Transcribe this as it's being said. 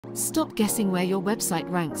Stop guessing where your website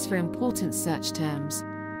ranks for important search terms.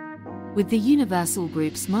 With the Universal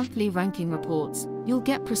Group's monthly ranking reports, you'll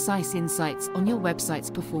get precise insights on your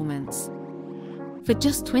website's performance. For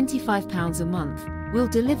just £25 a month, we'll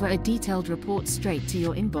deliver a detailed report straight to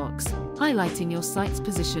your inbox, highlighting your site's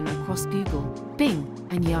position across Google, Bing,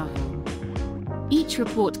 and Yahoo. Each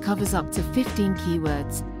report covers up to 15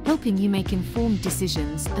 keywords, helping you make informed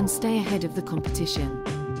decisions and stay ahead of the competition.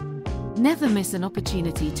 Never miss an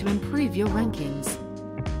opportunity to improve your rankings.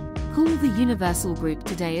 Call the Universal Group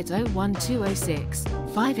today at 01206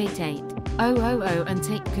 588 000 and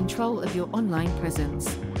take control of your online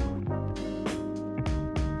presence.